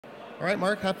All right,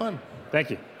 Mark, have fun. Thank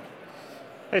you.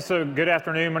 Hey, so good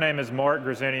afternoon. My name is Mark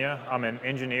Grzinia. I'm an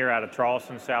engineer out of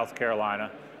Charleston, South Carolina.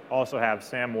 Also have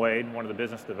Sam Wade, one of the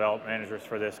business development managers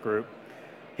for this group.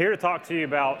 Here to talk to you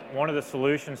about one of the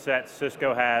solution sets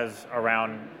Cisco has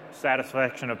around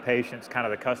satisfaction of patients, kind of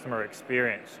the customer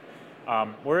experience.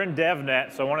 We're in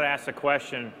DevNet, so I wanted to ask a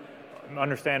question,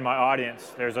 understand my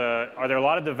audience. Are there a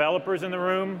lot of developers in the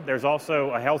room? There's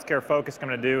also a healthcare focus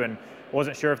coming to do, and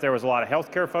wasn't sure if there was a lot of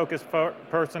healthcare focused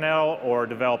personnel or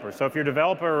developers. So if you're a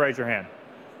developer, raise your hand.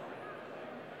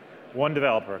 One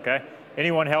developer, okay.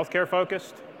 Anyone healthcare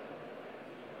focused?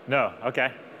 No,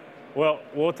 okay. Well,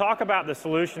 we'll talk about the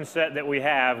solution set that we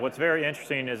have. What's very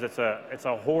interesting is it's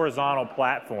a horizontal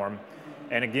platform.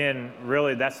 And again,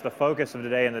 really that's the focus of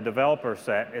today in the developer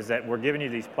set, is that we're giving you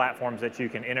these platforms that you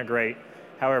can integrate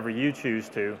however you choose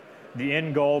to. The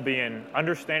end goal being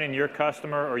understanding your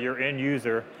customer or your end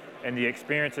user and the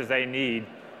experiences they need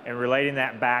and relating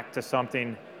that back to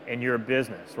something in your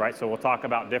business, right? So we'll talk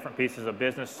about different pieces of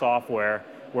business software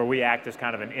where we act as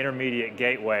kind of an intermediate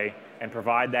gateway and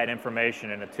provide that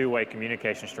information in a two-way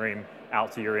communication stream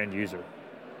out to your end user.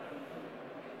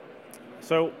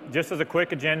 So just as a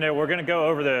quick agenda, we're going to go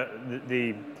over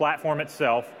the platform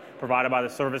itself provided by the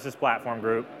Services Platform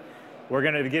Group. We're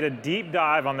going to get a deep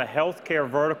dive on the healthcare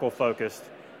vertical focused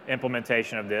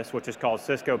implementation of this, which is called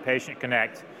Cisco Patient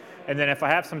Connect. And then if I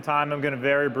have some time, I'm going to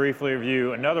very briefly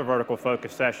review another vertical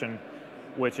focus session,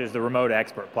 which is the Remote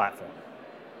Expert Platform.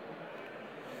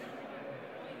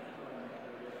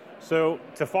 So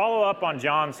to follow up on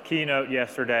John's keynote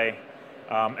yesterday,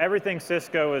 everything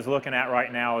Cisco is looking at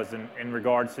right now is in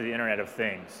regards to the Internet of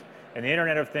Things. And the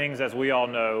Internet of Things, as we all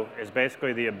know, is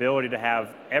basically the ability to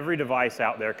have every device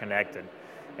out there connected.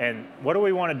 And what do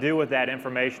we want to do with that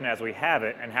information as we have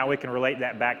it, and how we can relate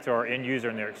that back to our end user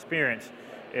and their experience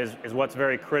is what's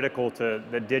very critical to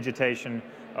the digitation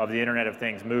of the Internet of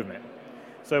Things movement.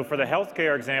 So for the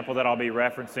healthcare example that I'll be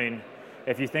referencing,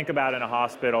 if you think about in a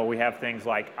hospital, we have things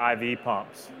like IV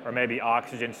pumps or maybe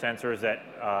oxygen sensors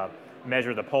that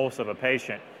measure the pulse of a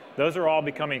patient. Those are all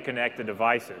becoming connected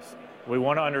devices. We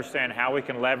want to understand how we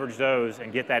can leverage those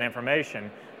and get that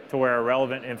information to where a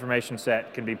relevant information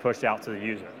set can be pushed out to the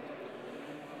user.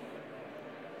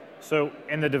 So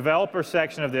in the developer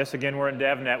section of this, again, we're in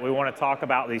DevNet, we want to talk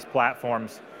about these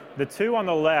platforms. The two on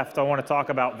the left I want to talk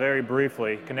about very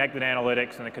briefly, Connected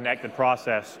Analytics and the Connected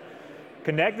Process.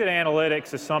 Connected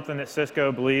Analytics is something that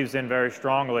Cisco believes in very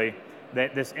strongly,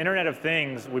 that this Internet of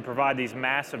Things, we provide these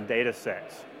massive data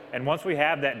sets. And once we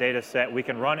have that data set, we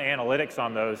can run analytics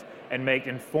on those and make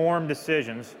informed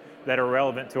decisions that are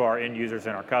relevant to our end users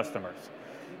and our customers.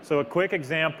 So a quick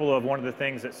example of one of the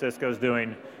things that Cisco's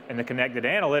doing in the Connected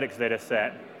Analytics data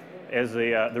set is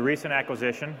the recent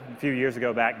acquisition, a few years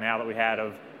ago back now, that we had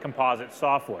of Composite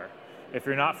Software. If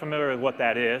you're not familiar with what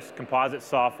that is, Composite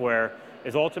Software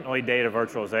is ultimately data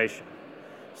virtualization.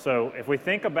 So if we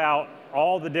think about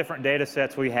all the different data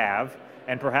sets we have,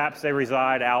 and perhaps they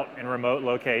reside out in remote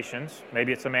locations,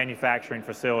 maybe it's a manufacturing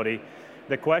facility,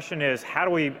 the question is, how do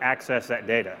we access that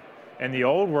data? In the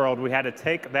old world, we had to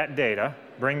take that data,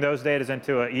 bring those data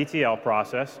into an ETL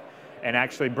process, and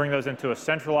actually bring those into a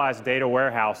centralized data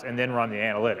warehouse and then run the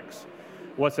analytics.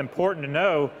 What's important to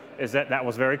know is that that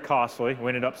was very costly. We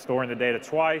ended up storing the data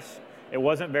twice. It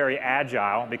wasn't very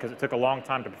agile because it took a long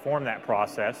time to perform that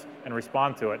process and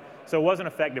respond to it. So it wasn't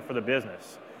effective for the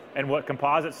business. And what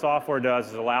Composite Software does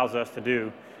is allows us to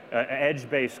do an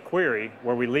edge-based query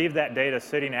where we leave that data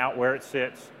sitting out where it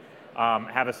sits,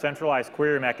 have a centralized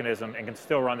query mechanism, and can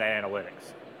still run that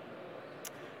analytics.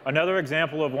 Another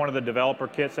example of one of the developer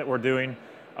kits that we're doing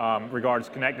regards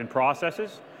connected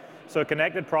processes. So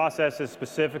connected processes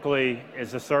specifically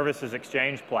is the services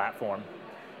exchange platform.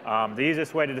 The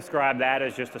easiest way to describe that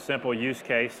is just a simple use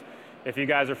case. If you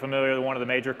guys are familiar with one of the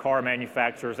major car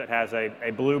manufacturers that has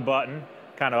a blue button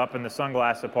kind of up in the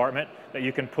sunglass department that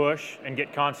you can push and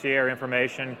get concierge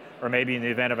information, or maybe in the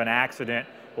event of an accident,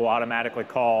 will automatically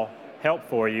call help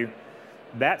for you.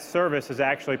 That service is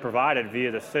actually provided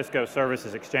via the Cisco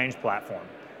Services Exchange platform.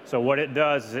 So what it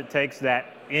does is it takes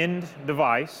that end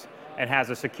device and has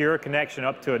a secure connection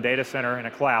up to a data center in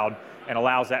a cloud and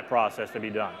allows that process to be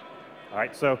done. All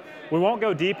right, so we won't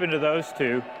go deep into those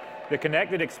two. The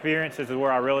connected experiences is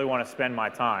where I really want to spend my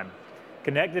time.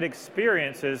 Connected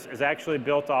Experiences is actually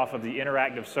built off of the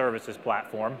Interactive Services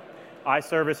platform.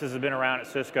 IServices has been around at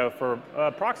Cisco for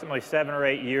approximately 7 or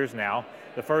 8 years now.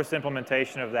 The first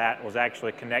implementation of that was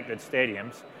actually connected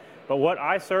stadiums. But what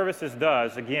IServices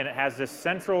does, again, it has this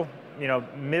central,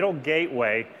 middle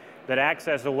gateway that acts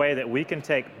as a way that we can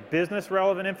take business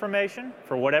relevant information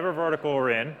for whatever vertical we're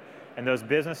in, and those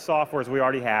business softwares we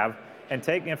already have, and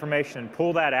take the information and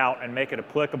pull that out and make it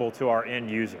applicable to our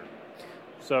end user.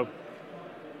 So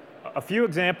a few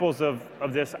examples of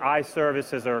this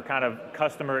IServices or kind of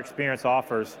customer experience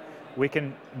offers. We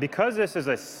can, because this is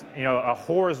a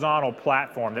horizontal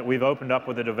platform that we've opened up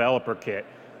with a developer kit,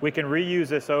 we can reuse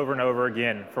this over and over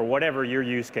again for whatever your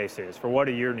use case is, for what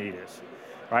your need is.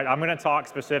 Right? I'm going to talk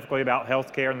specifically about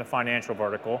healthcare and the financial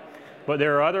vertical, but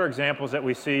there are other examples that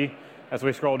we see as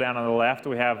we scroll down on the left.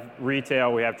 We have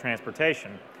retail, we have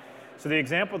transportation. So the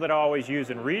example that I always use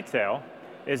in retail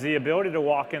is the ability to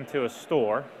walk into a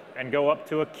store and go up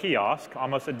to a kiosk,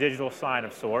 almost a digital sign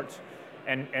of sorts,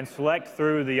 and select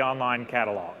through the online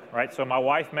catalog, right? So my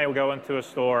wife may go into a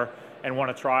store and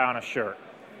want to try on a shirt.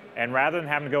 And rather than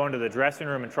having to go into the dressing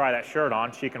room and try that shirt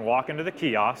on, she can walk into the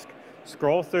kiosk,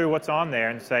 scroll through what's on there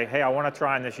and say, hey, I want to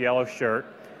try on this yellow shirt.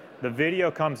 The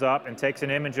video comes up and takes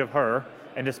an image of her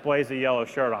and displays the yellow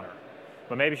shirt on her.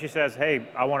 But maybe she says, hey,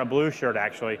 I want a blue shirt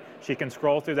actually. She can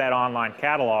scroll through that online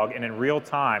catalog and in real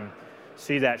time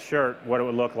see that shirt, what it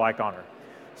would look like on her.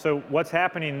 So what's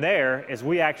happening there is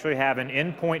we actually have an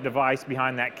endpoint device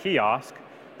behind that kiosk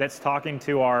that's talking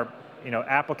to our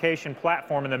application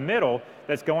platform in the middle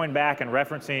that's going back and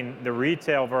referencing the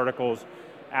retail vertical's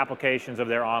applications of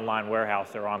their online warehouse,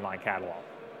 their online catalog.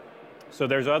 So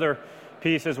there's other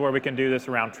pieces where we can do this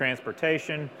around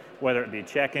transportation, whether it be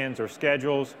check-ins or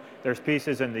schedules. There's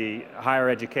pieces in the higher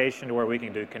education where we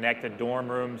can do connected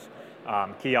dorm rooms,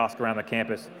 kiosks around the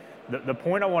campus. The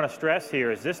point I want to stress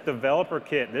here is this developer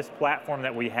kit, this platform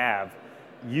that we have,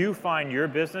 you find your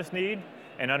business need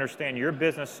and understand your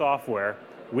business software.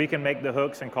 We can make the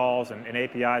hooks and calls and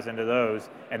APIs into those,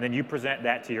 and then you present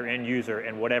that to your end user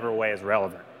in whatever way is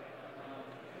relevant.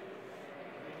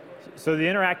 So the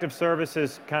interactive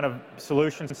services kind of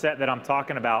solution set that I'm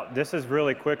talking about, this is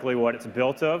really quickly what it's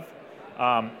built of.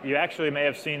 You actually may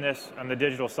have seen this on the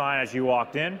digital sign as you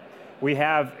walked in. We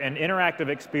have an interactive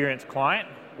experience client,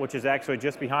 which is actually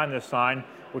just behind this sign,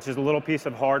 which is a little piece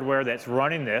of hardware that's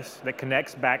running this, that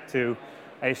connects back to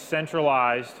a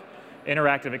centralized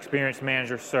interactive experience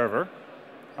manager server.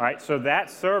 All right, so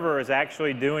that server is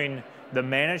actually doing the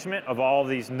management of all of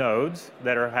these nodes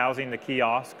that are housing the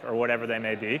kiosk or whatever they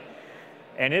may be.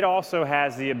 And it also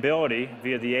has the ability,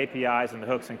 via the APIs and the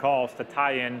hooks and calls, to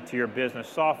tie in to your business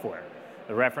software.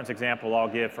 The reference example I'll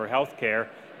give for healthcare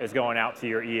is going out to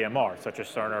your EMR, such as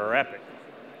Cerner or Epic.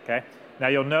 Okay? Now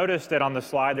you'll notice that on the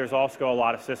slide there's also a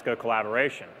lot of Cisco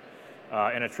collaboration.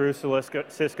 In a true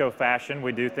Cisco fashion,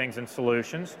 we do things in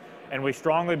solutions, and we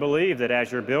strongly believe that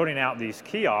as you're building out these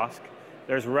kiosks,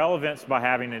 there's relevance by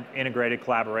having an integrated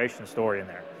collaboration story in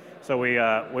there. So we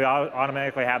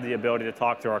automatically have the ability to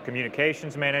talk to our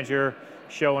communications manager,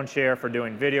 show and share for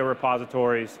doing video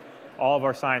repositories, all of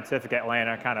our Scientific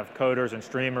Atlanta kind of coders and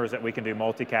streamers that we can do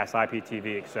multicast,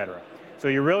 IPTV, et cetera. So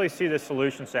you really see this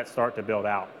solution set start to build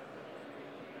out.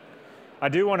 I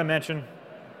do want to mention,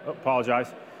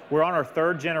 apologize, we're on our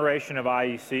third generation of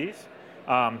IECs.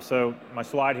 So my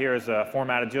slide here is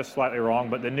formatted just slightly wrong,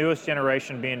 but the newest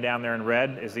generation being down there in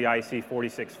red is the IEC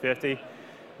 4650.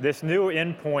 This new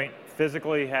endpoint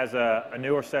physically has a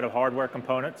newer set of hardware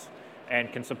components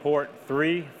and can support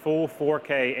 3 full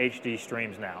 4K HD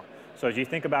streams now. So as you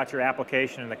think about your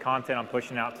application and the content I'm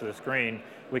pushing out to the screen,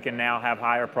 we can now have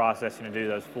higher processing to do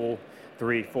those full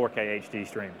 3 4K HD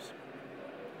streams.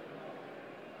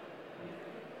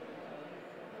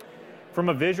 From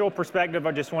a visual perspective,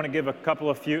 I just want to give a couple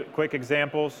of quick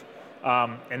examples.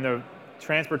 In the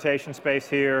transportation space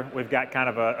here, we've got kind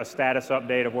of a status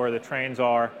update of where the trains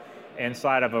are.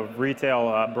 Inside of a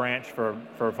retail branch for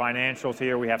financials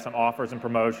here, we have some offers and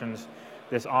promotions.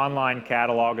 This online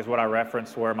catalog is what I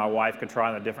referenced where my wife could try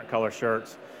on the different color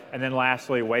shirts. And then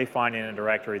lastly, wayfinding and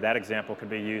directory. That example could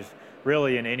be used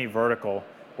really in any vertical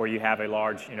where you have a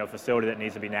large facility that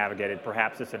needs to be navigated.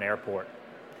 Perhaps it's an airport.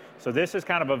 So this is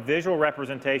kind of a visual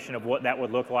representation of what that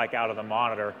would look like out of the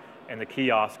monitor and the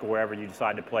kiosk or wherever you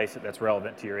decide to place it that's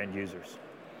relevant to your end users.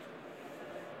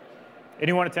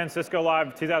 Anyone attend Cisco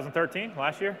Live 2013,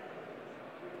 last year?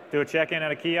 Do a check-in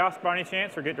at a kiosk by any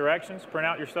chance or get directions, print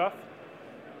out your stuff?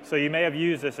 So you may have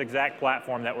used this exact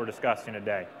platform that we're discussing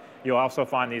today. You'll also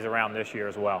find these around this year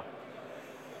as well.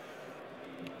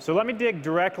 So let me dig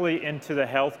directly into the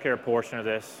healthcare portion of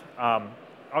this.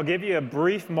 I'll give you a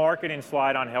brief marketing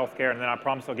slide on healthcare, and then I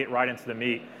promise I'll get right into the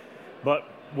meat. But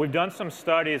we've done some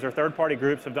studies, or third-party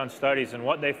groups have done studies, and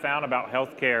what they found about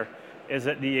healthcare is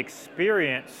that the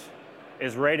experience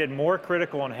is rated more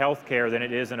critical in healthcare than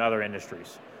it is in other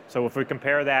industries. So if we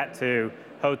compare that to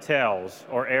hotels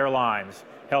or airlines,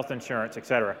 health insurance, et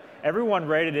cetera, everyone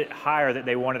rated it higher that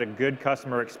they wanted a good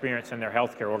customer experience in their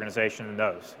healthcare organization than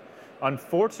those.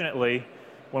 Unfortunately,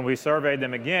 when we surveyed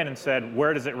them again and said,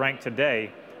 where does it rank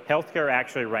today, healthcare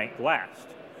actually ranked last.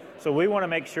 So we want to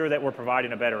make sure that we're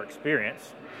providing a better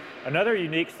experience. Another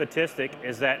unique statistic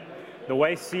is that the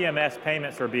way CMS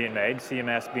payments are being made,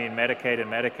 CMS being Medicaid and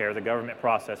Medicare, the government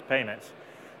processed payments,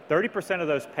 30% of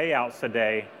those payouts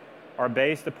today are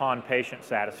based upon patient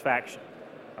satisfaction.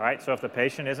 All right, so if the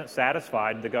patient isn't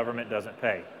satisfied, the government doesn't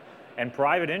pay. And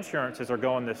private insurances are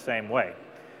going the same way.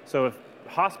 So if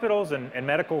hospitals and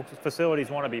medical facilities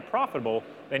want to be profitable,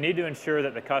 they need to ensure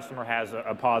that the customer has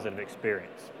a positive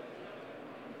experience.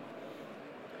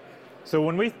 So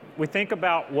when we think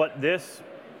about what this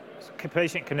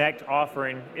Patient Connect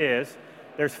offering is,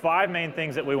 there's 5 main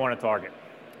things that we want to target.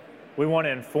 We want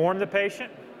to inform the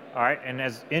patient, all right, and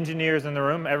as engineers in the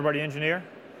room, everybody engineer?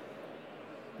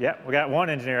 Yeah, we got 1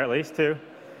 engineer at least, 2.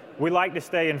 We like to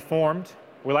stay informed.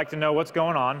 We like to know what's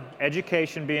going on.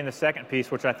 Education being the second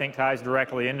piece, which I think ties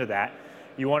directly into that.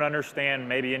 You want to understand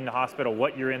maybe in the hospital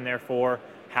what you're in there for,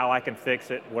 how I can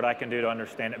fix it, what I can do to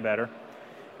understand it better.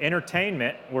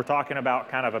 Entertainment, we're talking about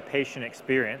kind of a patient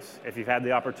experience. If you've had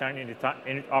the opportunity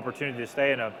to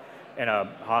stay in a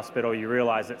hospital, you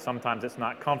realize that sometimes it's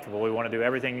not comfortable. We want to do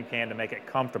everything you can to make it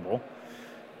comfortable.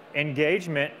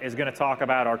 Engagement is going to talk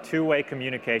about our 2-way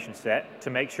communication set to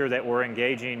make sure that we're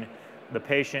engaging the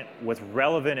patient with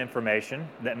relevant information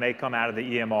that may come out of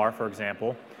the EMR, for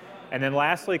example. And then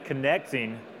lastly,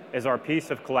 connecting is our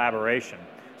piece of collaboration.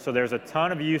 So there's a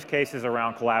ton of use cases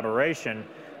around collaboration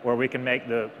where we can make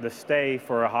the stay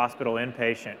for a hospital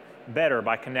inpatient better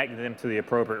by connecting them to the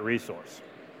appropriate resource.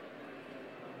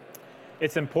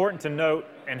 It's important to note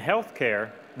in healthcare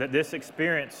that this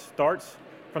experience starts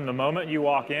from the moment you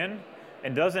walk in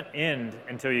and doesn't end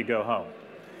until you go home.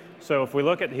 So if we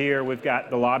look at here, we've got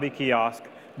the lobby kiosk.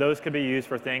 Those could be used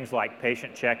for things like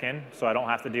patient check-in, so I don't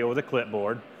have to deal with a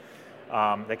clipboard.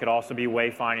 They could also be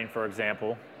wayfinding, for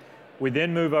example. We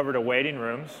then move over to waiting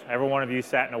rooms. Every one of you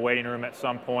sat in a waiting room at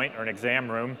some point, or an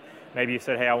exam room. Maybe you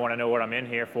said, hey, I want to know what I'm in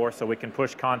here for, so we can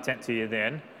push content to you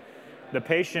then. The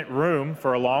patient room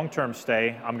for a long-term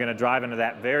stay, I'm going to drive into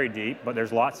that very deep, but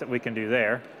there's lots that we can do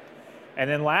there. And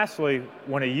then lastly,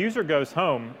 when a user goes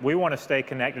home, we want to stay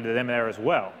connected to them there as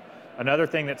well. Another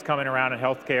thing that's coming around in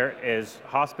healthcare is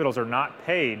hospitals are not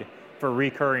paid for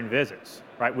recurring visits,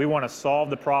 right? We want to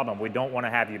solve the problem. We don't want to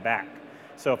have you back.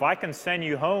 So if I can send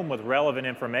you home with relevant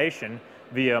information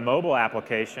via a mobile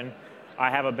application, I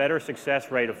have a better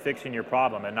success rate of fixing your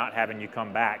problem and not having you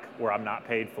come back where I'm not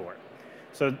paid for it.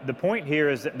 So the point here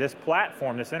is that this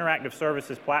platform, this interactive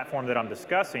services platform that I'm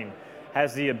discussing,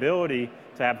 has the ability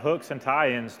to have hooks and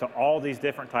tie-ins to all these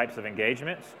different types of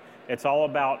engagements. It's all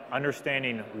about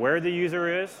understanding where the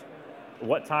user is,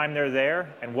 what time they're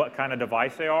there, and what kind of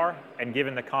device they are, and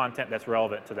giving the content that's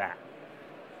relevant to that.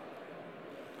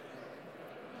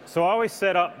 So I always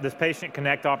set up this Patient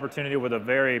Connect opportunity with a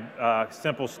very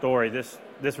simple story.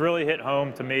 This really hit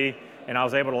home to me, and I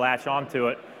was able to latch onto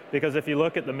it, because if you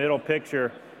look at the middle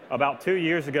picture, about 2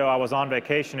 years ago I was on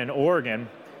vacation in Oregon,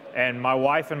 and my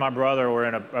wife and my brother were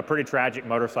in a pretty tragic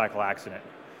motorcycle accident.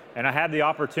 And I had the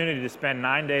opportunity to spend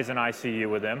 9 days in ICU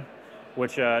with them,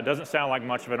 which doesn't sound like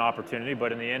much of an opportunity,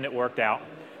 but in the end it worked out.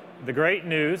 The great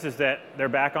news is that they're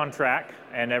back on track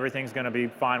and everything's going to be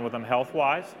fine with them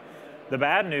health-wise. The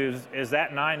bad news is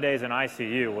that 9 days in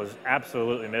ICU was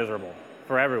absolutely miserable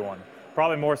for everyone.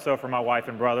 Probably more so for my wife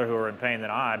and brother who are in pain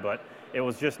than I, but it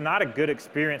was just not a good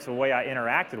experience the way I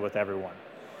interacted with everyone.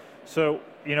 So,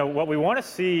 you know, what we want to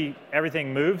see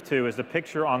everything move to is the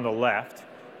picture on the left,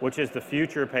 which is the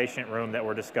future patient room that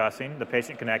we're discussing, the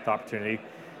Patient Connect opportunity.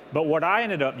 But what I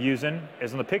ended up using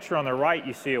is in the picture on the right,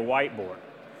 you see a whiteboard.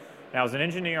 Now, as an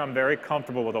engineer, I'm very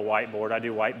comfortable with a whiteboard. I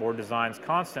do whiteboard designs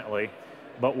constantly.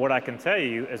 But what I can tell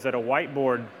you is that a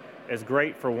whiteboard is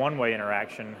great for one-way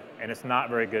interaction, and it's not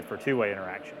very good for two-way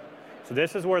interaction. So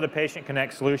this is where the Patient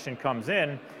Connect solution comes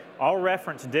in. I'll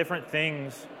reference different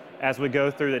things as we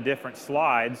go through the different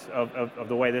slides of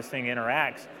the way this thing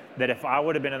interacts, that if I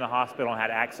would have been in the hospital and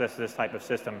had access to this type of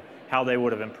system, how they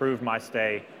would have improved my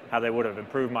stay, how they would have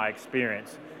improved my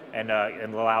experience, and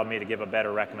allowed me to give a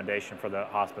better recommendation for the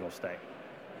hospital stay.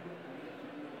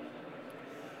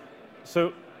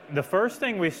 So the first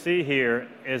thing we see here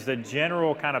is the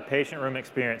general kind of patient room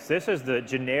experience. This is the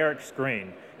generic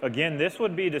screen. Again, this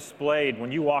would be displayed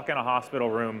when you walk in a hospital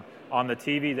room on the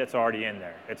TV that's already in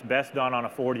there. It's best done on a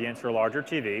 40-inch or larger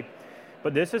TV.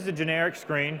 But this is the generic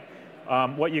screen.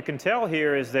 What you can tell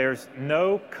here is there's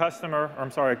no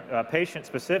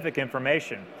patient-specific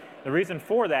information. The reason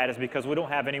for that is because we don't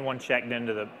have anyone checked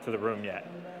into the room yet.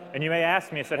 And you may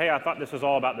ask me, I said, hey, I thought this was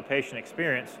all about the patient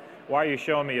experience. why are you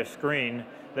showing me a screen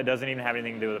that doesn't even have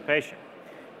anything to do with the patient?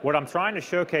 What I'm trying to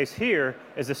showcase here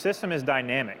is the system is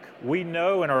dynamic. We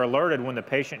know and are alerted when the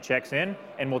patient checks in,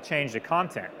 and we'll change the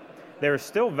content. There is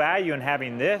still value in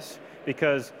having this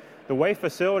because the way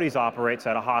facilities operates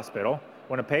at a hospital,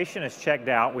 when a patient is checked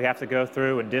out, we have to go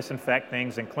through and disinfect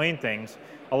things and clean things.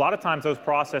 A lot of times those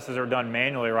processes are done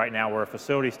manually right now, where a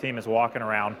facilities team is walking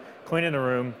around, cleaning the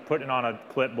room, putting it on a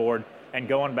clipboard, and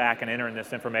going back and entering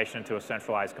this information into a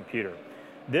centralized computer.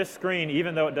 This screen,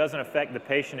 even though it doesn't affect the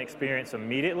patient experience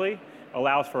immediately,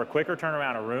 allows for a quicker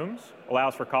turnaround of rooms,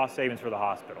 allows for cost savings for the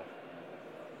hospital.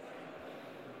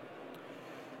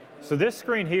 So this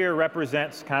screen here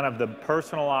represents kind of the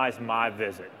personalized My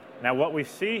Visit. Now what we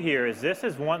see here is this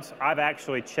is once I've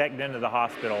actually checked into the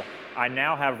hospital, I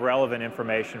now have relevant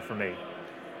information for me.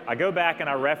 I go back and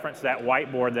I reference that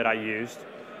whiteboard that I used,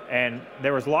 and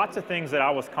there was lots of things that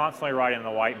I was constantly writing on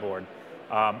the whiteboard.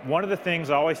 One of the things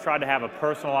I always tried to have a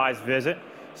personalized visit,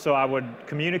 so I would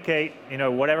communicate,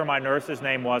 whatever my nurse's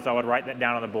name was, I would write that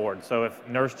down on the board. So if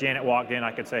Nurse Janet walked in,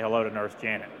 I could say hello to Nurse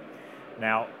Janet.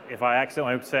 Now, if I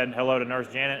accidentally said hello to Nurse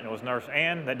Janet and it was Nurse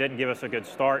Ann, that didn't give us a good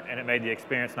start and it made the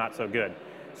experience not so good.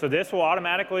 So this will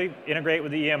automatically integrate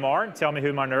with the EMR and tell me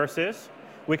who my nurse is.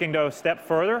 We can go a step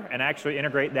further and actually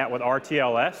integrate that with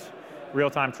RTLS,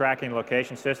 real-time tracking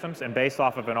location systems, and based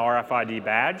off of an RFID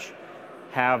badge,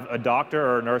 have a doctor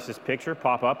or a nurse's picture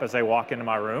pop up as they walk into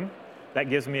my room. That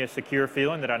gives me a secure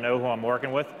feeling that I know who I'm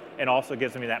working with, and also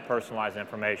gives me that personalized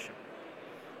information.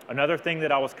 Another thing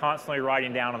that I was constantly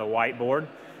writing down on the whiteboard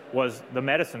was the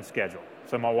medicine schedule.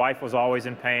 So my wife was always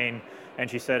in pain, and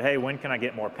she said, hey, when can I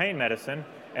get more pain medicine?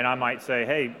 And I might say,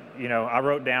 hey, I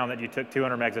wrote down that you took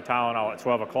 200 megs of Tylenol at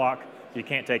 12 o'clock. You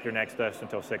can't take your next dose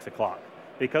until 6 o'clock.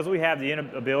 Because we have the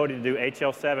ability to do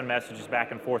HL7 messages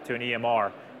back and forth to an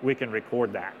EMR, we can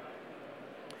record that.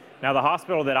 Now, the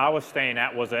hospital that I was staying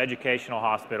at was an educational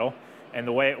hospital, and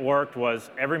the way it worked was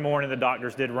every morning the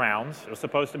doctors did rounds. It was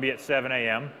supposed to be at 7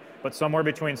 a.m., but somewhere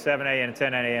between 7 a.m. and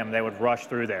 10 a.m. they would rush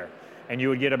through there, and you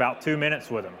would get about 2 minutes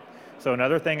with them. So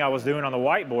another thing I was doing on the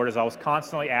whiteboard is I was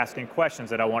constantly asking questions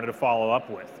that I wanted to follow up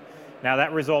with. Now,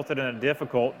 that resulted in a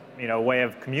difficult way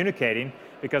of communicating,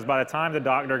 because by the time the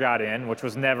doctor got in, which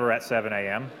was never at 7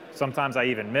 a.m., sometimes I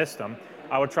even missed them,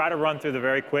 I would try to run through the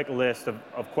very quick list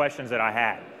of questions that I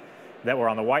had that were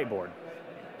on the whiteboard.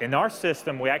 In our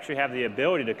system, we actually have the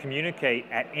ability to communicate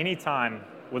at any time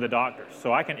with the doctor.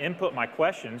 So I can input my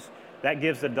questions. That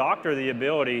gives the doctor the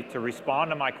ability to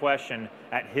respond to my question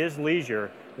at his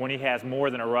leisure when he has more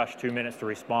than a rush 2 minutes to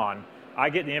respond. I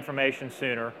get the information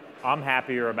sooner, I'm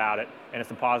happier about it, and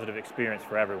it's a positive experience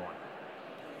for everyone.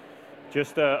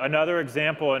 Just another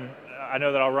example, and I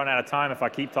know that I'll run out of time if I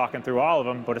keep talking through all of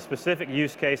them, but a specific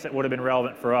use case that would have been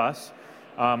relevant for us.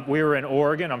 We were in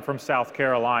Oregon. I'm from South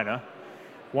Carolina.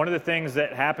 One of the things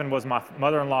that happened was my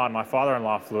mother-in-law and my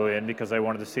father-in-law flew in because they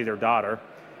wanted to see their daughter.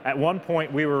 At one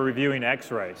point, we were reviewing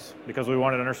x-rays because we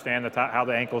wanted to understand how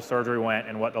the ankle surgery went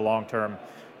and what the long-term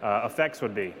effects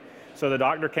would be. So the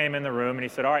doctor came in the room and he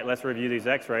said, all right, let's review these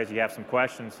x-rays. You have some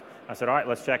questions. I said, all right,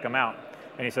 let's check them out.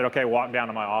 And he said, okay, walk down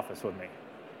to my office with me.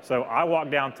 So I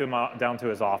walked down to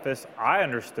his office. I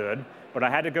understood, but I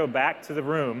had to go back to the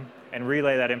room and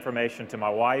relay that information to my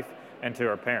wife and to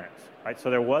her parents. Right? So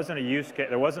there wasn't a use case,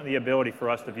 there wasn't the ability for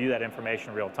us to view that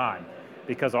information real time.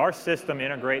 Because our system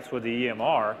integrates with the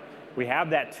EMR, we have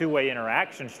that two-way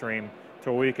interaction stream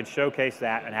to where we could showcase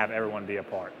that and have everyone be a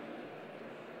part.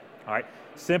 All right.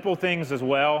 Simple things as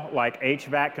well, like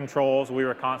HVAC controls. We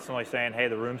were constantly saying, hey,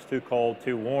 the room's too cold,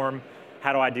 too warm.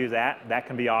 How do I do that? That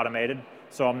can be automated.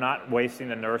 So I'm not wasting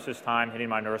the nurse's time hitting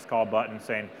my nurse call button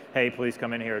saying, hey, please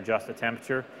come in here, adjust the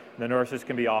temperature. The nurses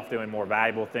can be off doing more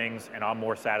valuable things, and I'm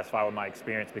more satisfied with my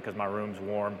experience because my room's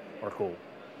warm or cool.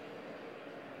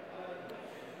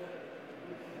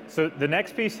 So the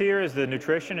next piece here is the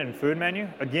nutrition and food menu.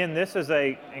 Again, this is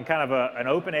an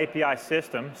open API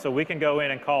system, so we can go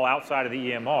in and call outside of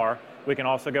the EMR. We can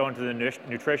also go into the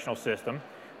nutritional system.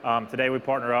 Today we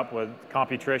partner up with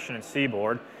Computrition and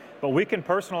Seaboard, but we can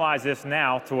personalize this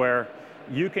now to where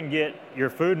you can get your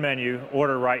food menu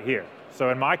ordered right here. So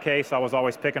in my case, I was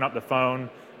always picking up the phone.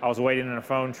 I was waiting in a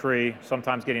phone tree,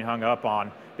 sometimes getting hung up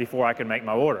on before I could make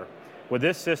my order. With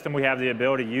this system, we have the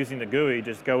ability, using the GUI,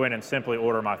 just go in and simply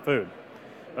order my food.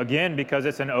 Again, because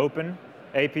it's an open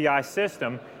API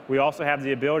system, we also have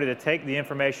the ability to take the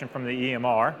information from the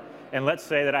EMR, and let's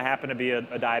say that I happen to be a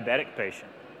diabetic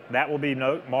patient. That will be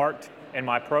marked in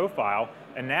my profile,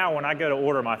 and now when I go to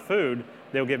order my food,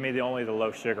 they'll give me only the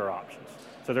low sugar options.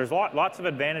 So there's lots of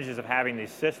advantages of having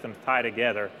these systems tie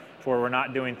together to where we're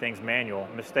not doing things manual.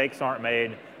 Mistakes aren't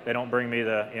made, They don't bring me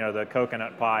the, the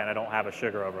coconut pie, and I don't have a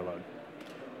sugar overload.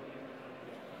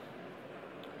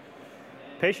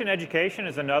 Patient education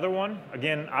is another one.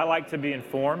 Again, I like to be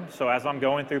informed, so as I'm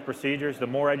going through procedures, the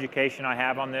more education I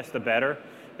have on this, the better.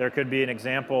 There could be an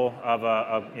example of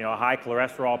a high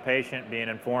cholesterol patient being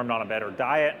informed on a better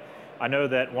diet. I know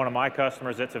that one of my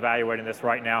customers that's evaluating this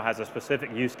right now has a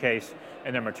specific use case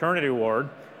in their maternity ward,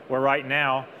 where right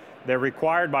now they're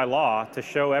required by law to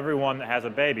show everyone that has a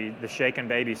baby the shaken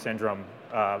baby syndrome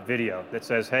video that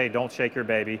says, hey, don't shake your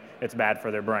baby, it's bad for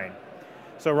their brain.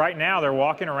 So right now they're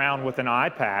walking around with an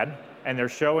iPad and they're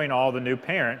showing all the new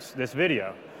parents this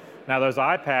video. Now those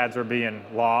iPads are being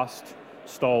lost,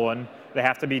 stolen, they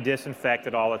have to be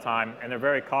disinfected all the time, and they're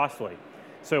very costly.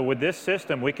 So with this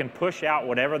system, we can push out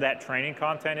whatever that training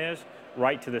content is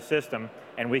right to the system,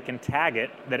 and we can tag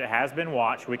it that it has been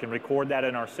watched. We can record that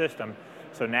in our system.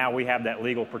 So now we have that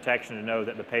legal protection to know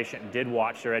that the patient did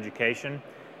watch their education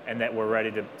and that we're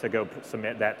ready to go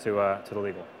submit that to the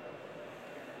legal.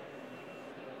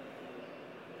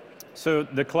 So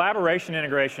the collaboration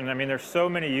integration, I mean, there's so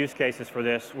many use cases for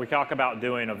this. We talk about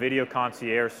doing a video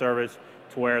concierge service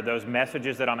to where those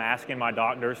messages that I'm asking my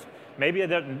doctors, maybe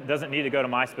it doesn't need to go to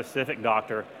my specific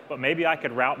doctor, but maybe I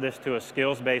could route this to a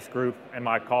skills-based group in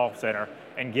my call center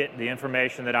and get the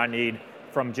information that I need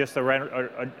from just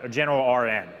a general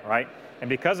RN, right? And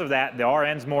because of that, the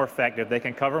RN's more effective, they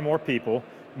can cover more people,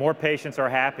 more patients are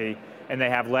happy, and they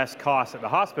have less costs at the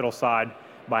hospital side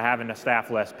by having to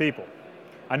staff less people.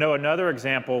 I know another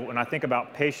example, when I think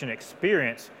about patient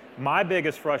experience, my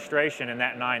biggest frustration in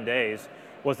that 9 days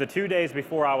was the 2 days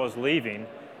before I was leaving,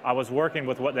 I was working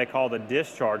with what they call the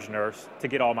discharge nurse to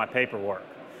get all my paperwork.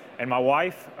 And my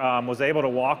wife was able to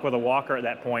walk with a walker at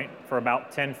that point for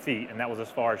about 10 feet, and that was as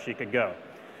far as she could go.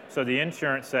 So the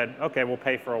insurance said, okay, we'll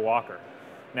pay for a walker.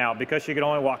 Now, because she could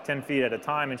only walk 10 feet at a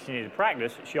time and she needed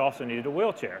practice, she also needed a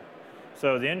wheelchair.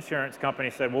 So the insurance company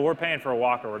said, well, we're paying for a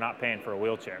walker, we're not paying for a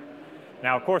wheelchair.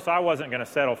 Now, of course, I wasn't going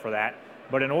to settle for that,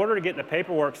 but in order to get the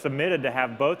paperwork submitted to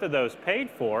have both of those paid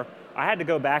for, I had to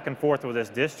go back and forth with this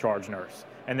discharge nurse.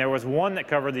 And there was one that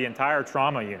covered the entire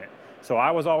trauma unit. So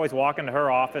I was always walking to her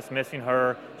office, missing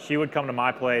her. She would come to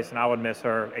my place and I would miss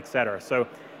her, et cetera. So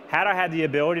had I had the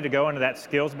ability to go into that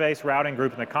skills-based routing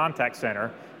group in the contact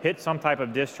center, hit some type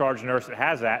of discharge nurse that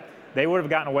has that, they would have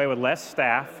gotten away with less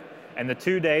staff. And the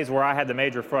 2 days where I had the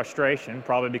major frustration,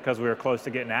 probably because we were close to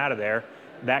getting out of there,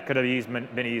 that could have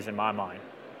been eased in my mind.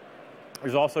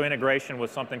 There's also integration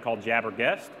with something called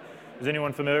Jabberguest. Is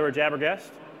anyone familiar with Jabberguest?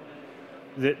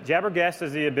 The Jabberguest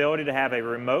is the ability to have a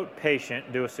remote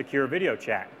patient do a secure video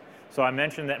chat. So I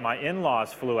mentioned that my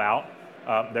in-laws flew out,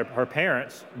 her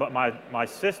parents, but my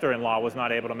sister-in-law was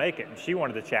not able to make it, and she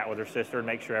wanted to chat with her sister and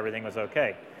make sure everything was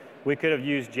okay. We could have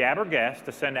used Jabberguest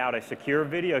to send out a secure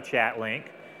video chat link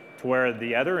to where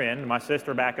the other end, my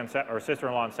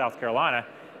sister-in-law in South Carolina,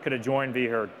 could have joined via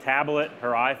her tablet,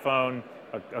 her iPhone,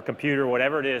 a computer,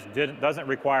 whatever it is, doesn't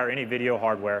require any video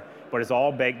hardware, but is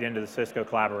all baked into the Cisco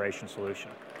collaboration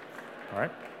solution. All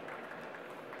right.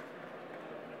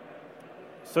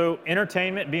 So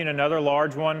entertainment being another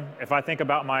large one, if I think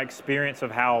about my experience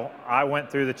of how I went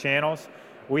through the channels,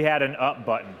 we had an up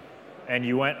button. And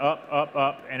you went up, up,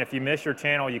 up, and if you missed your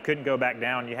channel, you couldn't go back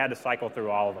down. You had to cycle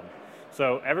through all of them.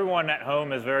 So everyone at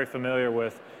home is very familiar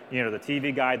with, the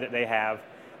TV guide that they have.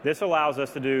 This allows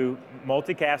us to do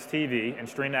multicast TV and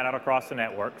stream that out across the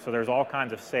network. So there's all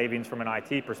kinds of savings from an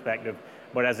IT perspective.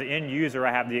 But as an end user,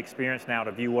 I have the experience now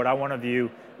to view what I want to view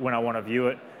when I want to view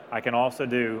it. I can also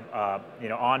do,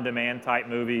 on-demand type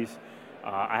movies.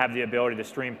 I have the ability to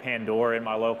stream Pandora in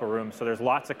my local room. So there's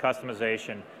lots of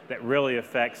customization that really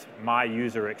affects my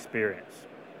user experience.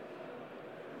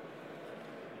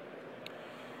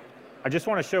 I just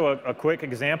want to show a quick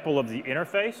example of the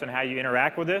interface and how you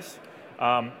interact with this.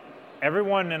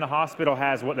 Everyone in the hospital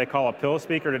has what they call a pill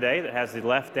speaker today that has the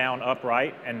left, down, up,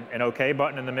 right, and an OK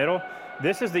button in the middle.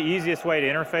 This is the easiest way to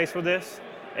interface with this,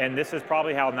 and this is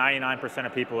probably how 99%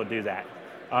 of people would do that.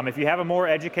 If you have a more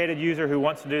educated user who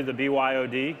wants to do the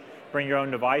BYOD, bring your own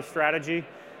device strategy,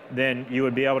 then you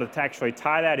would be able to actually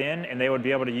tie that in, and they would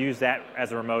be able to use that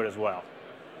as a remote as well.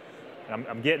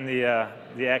 I'm getting the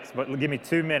X, but give me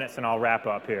 2 minutes and I'll wrap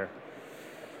up here.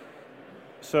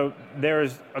 So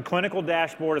there's a clinical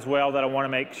dashboard as well that I want to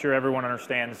make sure everyone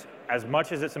understands. As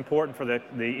much as it's important for the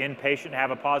inpatient to have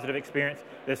a positive experience,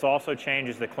 this also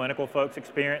changes the clinical folks'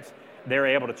 experience. They're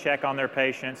able to check on their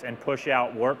patients and push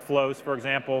out workflows, for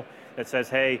example, that says,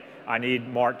 hey, I need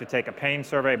Mark to take a pain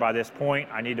survey by this point.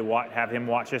 I need to have him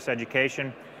watch this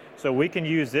education. So we can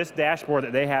use this dashboard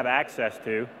that they have access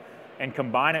to and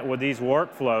combine it with these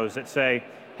workflows that say,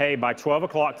 hey, by 12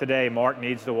 o'clock today, Mark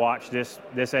needs to watch this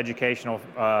educational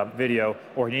video,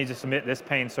 or he needs to submit this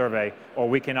pain survey, or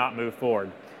we cannot move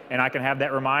forward. And I can have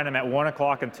that remind them at 1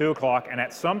 o'clock and 2 o'clock, and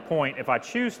at some point, if I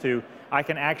choose to, I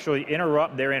can actually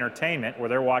interrupt their entertainment where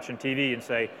they're watching TV and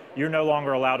say, you're no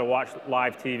longer allowed to watch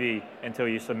live TV until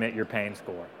you submit your pain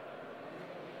score.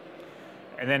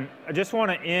 And then I just want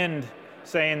to end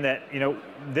saying that, you know,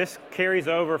 this carries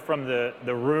over from the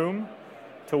room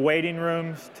to waiting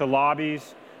rooms to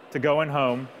lobbies to going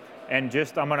home. And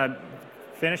just, I'm going to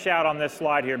finish out on this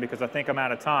slide here because I think I'm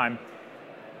out of time.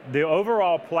 The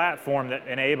overall platform that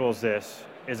enables this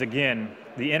is, again,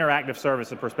 the interactive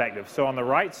service of perspective. So on the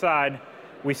right side,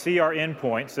 we see our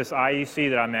endpoints, this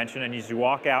IEC that I mentioned, and as you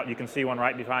walk out, you can see one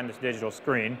right behind this digital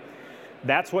screen.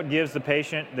 That's what gives the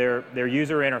patient their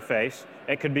user interface.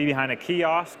 It could be behind a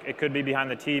kiosk, it could be behind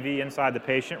the TV inside the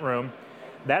patient room.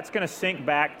 That's going to sync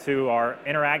back to our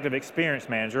Interactive Experience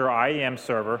Manager, or IEM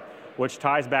server, which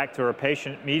ties back to our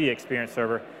Patient Media Experience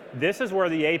server. This is where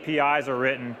the APIs are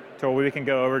written to where we can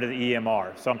go over to the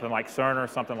EMR, something like Cerner,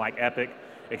 something like Epic,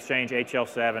 exchange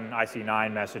HL7,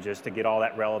 IC9 messages to get all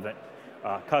that relevant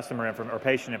customer or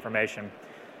patient information.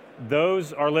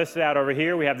 Those are listed out over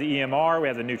here. We have the EMR, we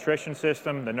have the nutrition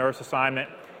system, the nurse assignment,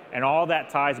 and all that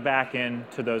ties back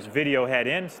into those video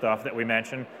head-in stuff that we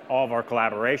mentioned, all of our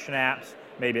collaboration apps,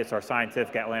 maybe it's our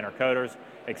scientific Atlanta coders,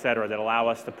 et cetera, that allow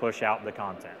us to push out the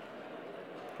content.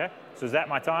 Okay, so is that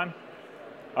my time?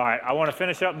 All right, I want to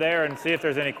finish up there and see if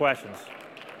there's any questions.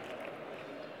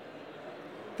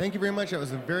 Thank you very much. That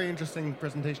was a very interesting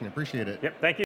presentation. I appreciate it. Yep, thank you.